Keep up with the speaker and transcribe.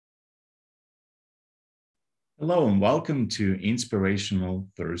Hello and welcome to Inspirational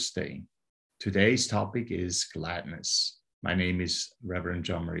Thursday. Today's topic is gladness. My name is Reverend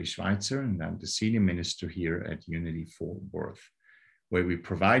John Marie Schweitzer, and I'm the Senior Minister here at Unity Fort Worth, where we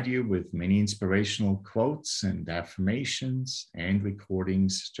provide you with many inspirational quotes and affirmations and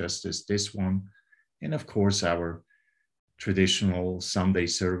recordings, just as this one, and of course, our traditional Sunday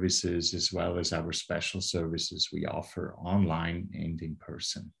services, as well as our special services we offer online and in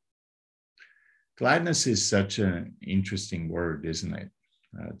person. Gladness is such an interesting word, isn't it?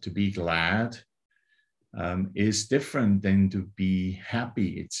 To be glad is different than to be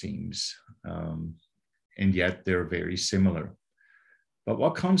happy, it seems. And yet they're very similar. But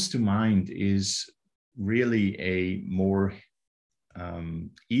what comes to mind is really a more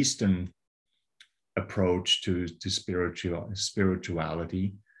Eastern approach to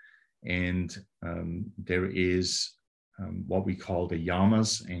spirituality. And there is what we call the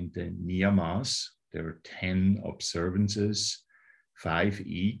yamas and the niyamas. There are 10 observances, 5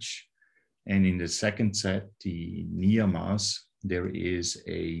 each. And in the second set, the niyamas, there is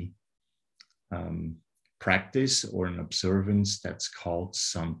a practice or an observance that's called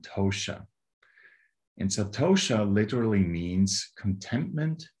santosha. And santosha literally means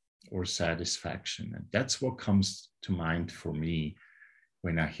contentment or satisfaction. And that's what comes to mind for me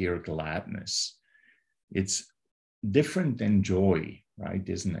when I hear gladness. It's different than joy, right?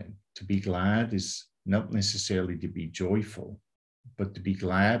 Isn't it? To be glad is not necessarily to be joyful, but to be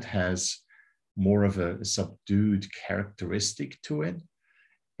glad has more of a subdued characteristic to it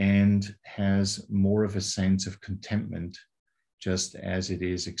and has more of a sense of contentment, just as it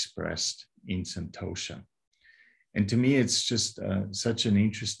is expressed in santosha. And to me, it's just such an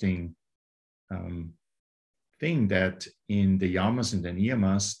interesting thing that in the yamas and the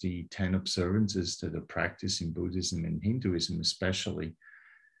niyamas, the 10 observances that are practiced in Buddhism and Hinduism especially,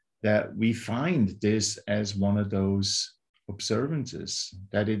 that we find this as one of those observances,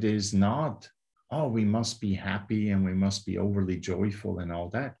 that it is not, oh, we must be happy and we must be overly joyful and all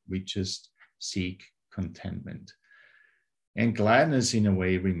that. We just seek contentment. And gladness in a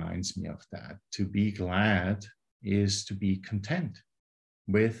way reminds me of that. To be glad is to be content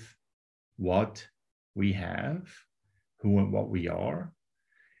with what we have, who and what we are,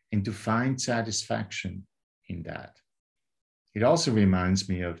 and to find satisfaction in that. It also reminds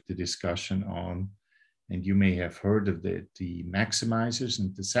me of the discussion on, and you may have heard of the maximizers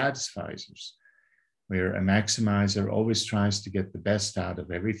and the satisficers, where a maximizer always tries to get the best out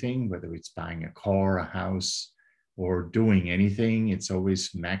of everything, whether it's buying a car, a house, or doing anything. It's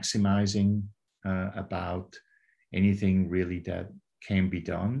always maximizing about anything really that can be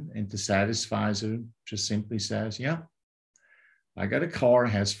done. And the satisficer just simply says, yeah, I got a car,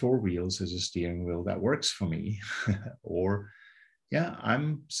 has 4 wheels, has a steering wheel that works for me. Or, yeah,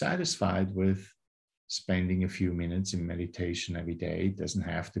 I'm satisfied with spending a few minutes in meditation every day. It doesn't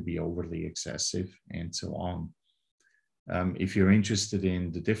have to be overly excessive, and so on. If you're interested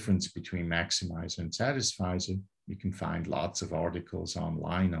in the difference between maximizer and satisficer, you can find lots of articles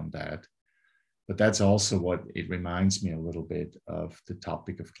online on that. But that's also what it reminds me a little bit of the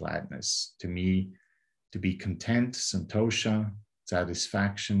topic of gladness. To me, to be content, santosha,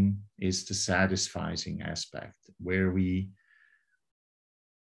 satisfaction is the satisfying aspect, where we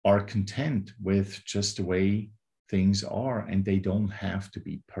are content with just the way things are, and they don't have to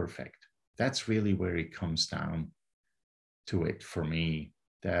be perfect. That's really where it comes down to it for me,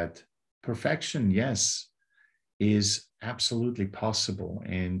 that perfection, yes, is absolutely possible.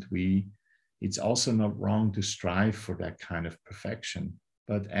 And it's also not wrong to strive for that kind of perfection.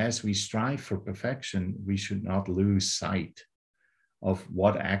 But as we strive for perfection, we should not lose sight of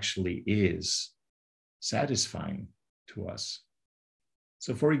what actually is satisfying to us.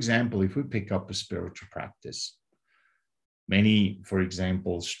 So, for example, if we pick up a spiritual practice, many, for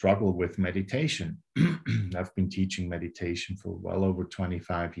example, struggle with meditation. I've been teaching meditation for well over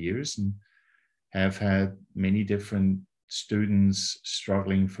 25 years and have had many different students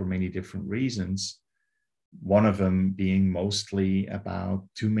struggling for many different reasons. One of them being mostly about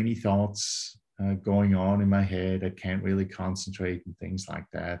too many thoughts going on in my head. I can't really concentrate and things like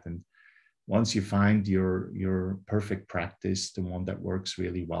that. And once you find your perfect practice, the one that works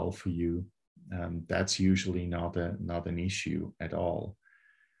really well for you, that's usually not an issue at all.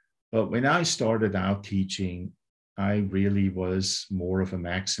 But when I started out teaching, I really was more of a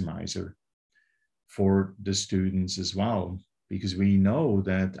maximizer for the students as well, because we know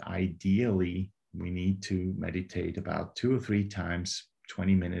that ideally we need to meditate about 2 or 3 times,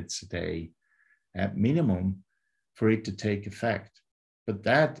 20 minutes a day at minimum for it to take effect. But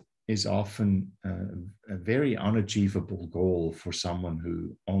that is often a very unachievable goal for someone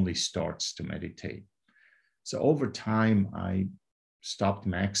who only starts to meditate. So over time, I stopped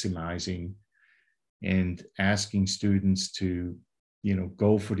maximizing and asking students to,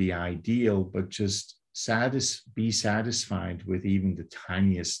 go for the ideal, but just be satisfied with even the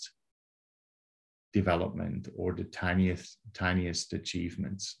tiniest development or the tiniest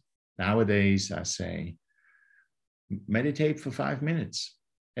achievements. Nowadays, I say, meditate for 5 minutes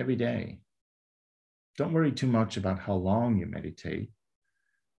every day. Don't worry too much about how long you meditate,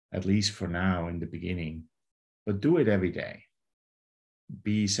 at least for now in the beginning, but do it every day.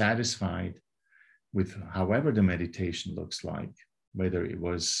 Be satisfied with however the meditation looks like, whether it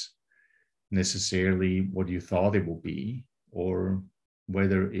was necessarily what you thought it would be, or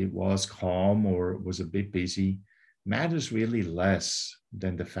whether it was calm or was a bit busy, matters really less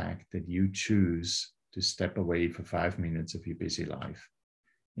than the fact that you choose to step away for 5 minutes of your busy life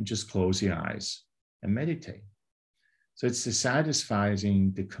and just close your eyes and meditate. So it's the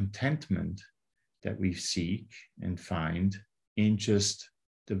satisfying, the contentment that we seek and find in just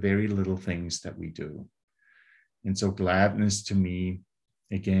the very little things that we do. And so gladness to me,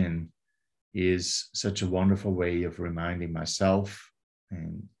 again, is such a wonderful way of reminding myself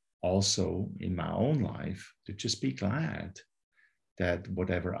and also in my own life to just be glad that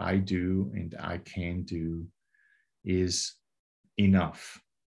whatever I do and I can do is enough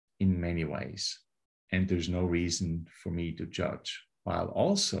in many ways. And there's no reason for me to judge, while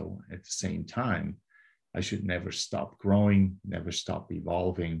also at the same time, I should never stop growing, never stop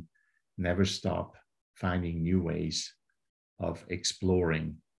evolving, never stop finding new ways of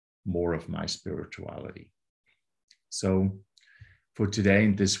exploring more of my spirituality. So for today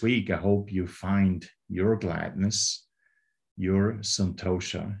and this week, I hope you find your gladness, your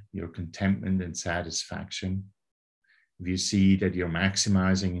santosha, your contentment and satisfaction. If you see that you're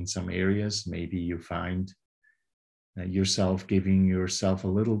maximizing in some areas, maybe you find yourself giving yourself a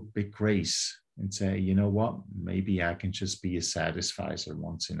little bit grace and say, you know what, maybe I can just be a satisficer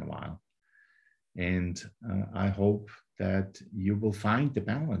once in a while. And I hope that you will find the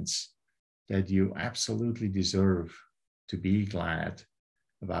balance that you absolutely deserve to be glad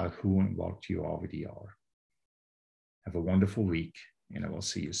about who and what you already are. Have a wonderful week, and I will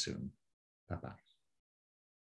see you soon. Bye-bye.